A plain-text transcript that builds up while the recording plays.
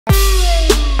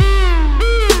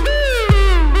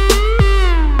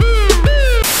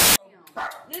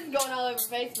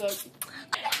Facebook.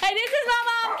 Hey, this is my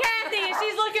mom, Kathy, and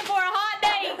she's looking for a hot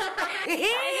date. And you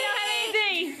don't have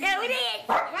anything. Yeah, we did. Wait,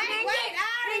 I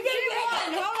already did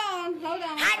one. Hold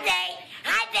on. Hot date.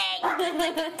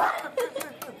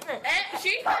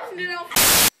 She's touching it on.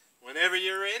 Whenever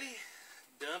you're ready,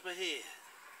 dump ahead.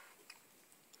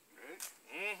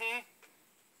 Mm-hmm.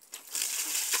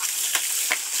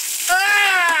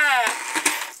 Ah!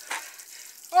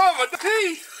 Oh, my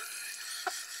teeth!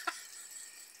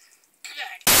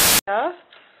 Yeah.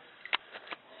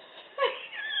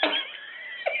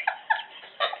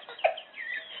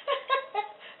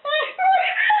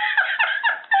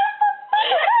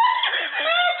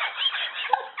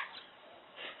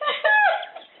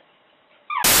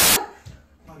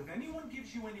 If anyone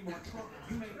gives you any more trouble,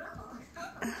 you may...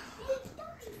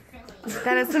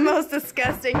 That is the most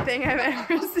disgusting thing I've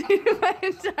ever seen in my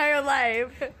entire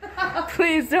life.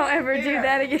 Please don't ever do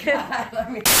that again.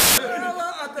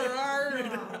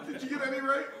 Did you get any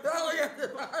right? Oh,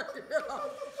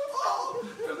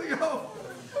 there they go.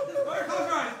 Right, close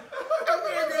right.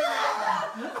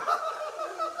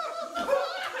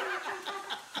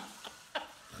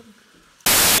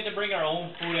 We had to bring our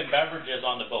own food and beverages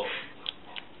on the boat.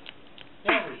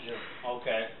 Beverages,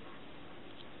 okay.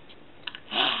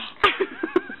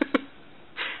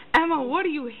 Emma, what do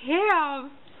you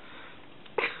have?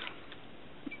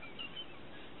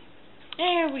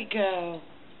 There we go.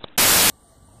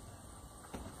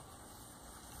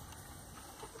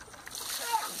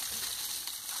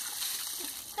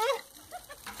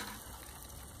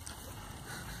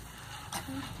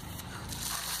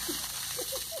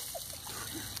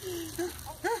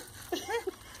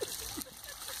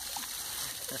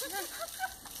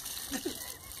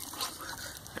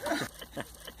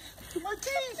 My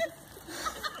teeth!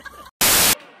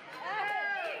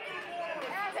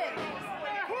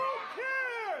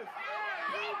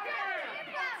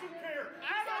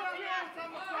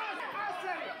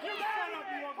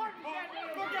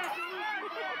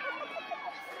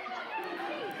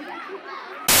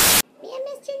 Me and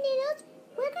Mr. Needles,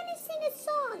 we're gonna sing a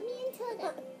song, me and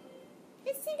Tilda.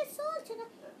 Let's sing a song, Tilda.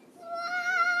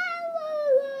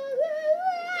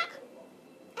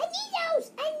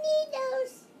 I need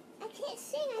those. I can't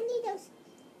sing, I need those.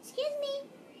 Excuse me.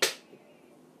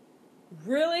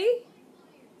 Really?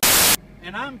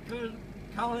 And I'm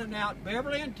calling out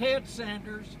Beverly and Ted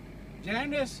Sanders,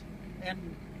 Janice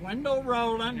and Wendell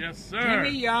Rowland, Yes, sir.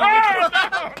 Jimmy Young. Oh,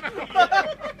 no.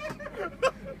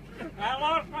 I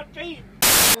lost my teeth.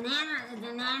 Banana.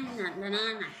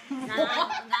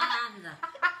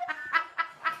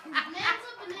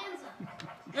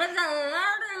 It's a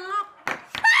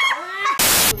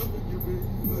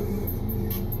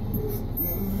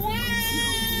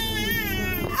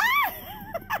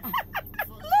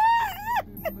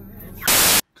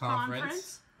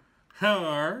Conference.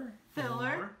 Filler.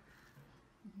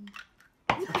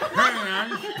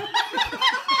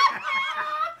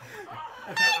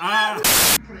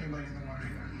 Put anybody in the water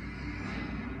here.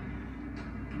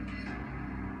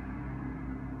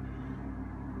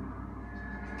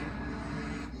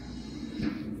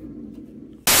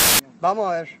 Vamos a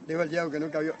ver, digo el Diego que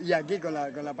nunca vio. Y aquí con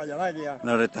la payada que ya.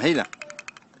 La retahila.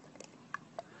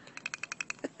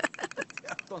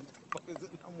 Parece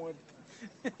una muerte.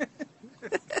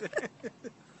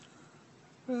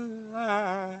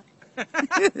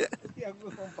 Ya,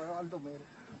 pues, Juan, pagaba alto mero.